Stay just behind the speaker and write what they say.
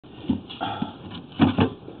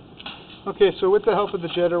Okay, so with the help of the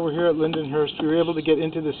jetter, we're here at Lindehusrt. We were able to get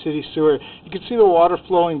into the city sewer. You can see the water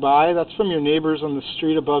flowing by. That's from your neighbors on the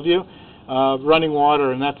street above you, running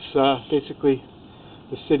water, and that's basically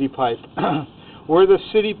the city pipe.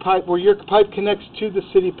 Where your pipe connects to the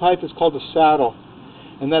city pipe is called a saddle,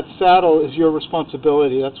 and that saddle is your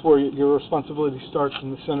responsibility. That's where your responsibility starts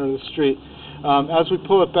in the center of the street. As we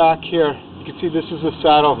pull it back here, you can see this is the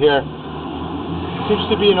saddle here. It seems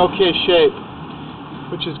to be in okay shape,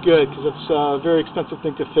 which is good because it's a very expensive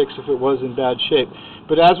thing to fix if it was in bad shape.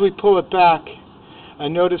 But as we pull it back, I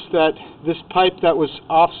noticed that this pipe that was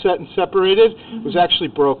offset and separated was actually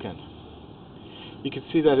broken. You can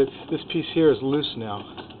see that this piece here is loose now.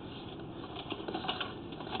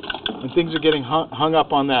 And things are getting hung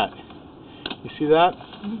up on that. You see that?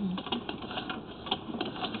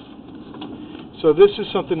 So this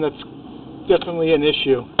is something that's definitely an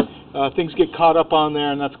issue. Things get caught up on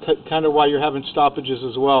there, and that's kind of why you're having stoppages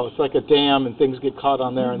as well. It's like a dam, and things get caught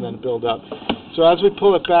on there and then build up. So as we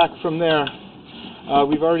pull it back from there,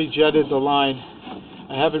 we've already jetted the line.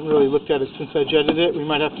 I haven't really looked at it since I jetted it. We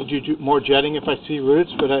might have to do more jetting if I see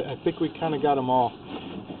roots, but I think we kind of got them all.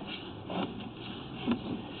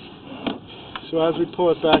 So as we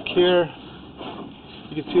pull it back here,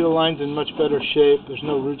 you can see the line's in much better shape. There's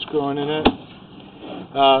no roots growing in it.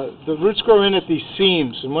 The roots grow in at these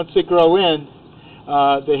seams, and once they grow in,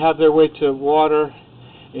 they have their way to water,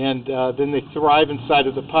 and then they thrive inside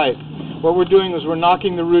of the pipe. What we're doing is we're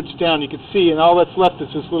knocking the roots down. You can see, and all that's left is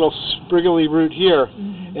this little spriggly root here,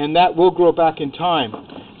 and that will grow back in time.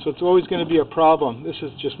 So it's always going to be a problem. This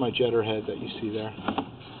is just my jetter head that you see there.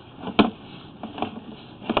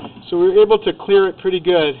 So we were able to clear it pretty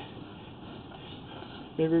good.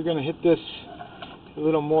 Maybe we're going to hit this a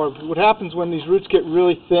little more. What happens when these roots get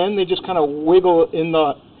really thin? They just kind of wiggle in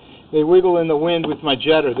the wind with my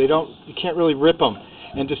jetter. You can't really rip them.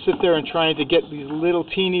 And to sit there and trying to get these little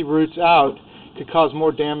teeny roots out could cause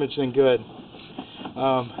more damage than good.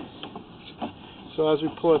 So as we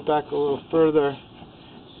pull it back a little further,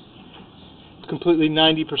 it's completely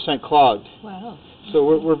 90% clogged. Wow. So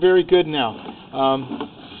we're very good now.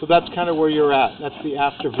 So that's kind of where you're at. That's the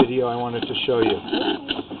after video I wanted to show you.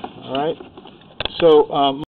 All right. So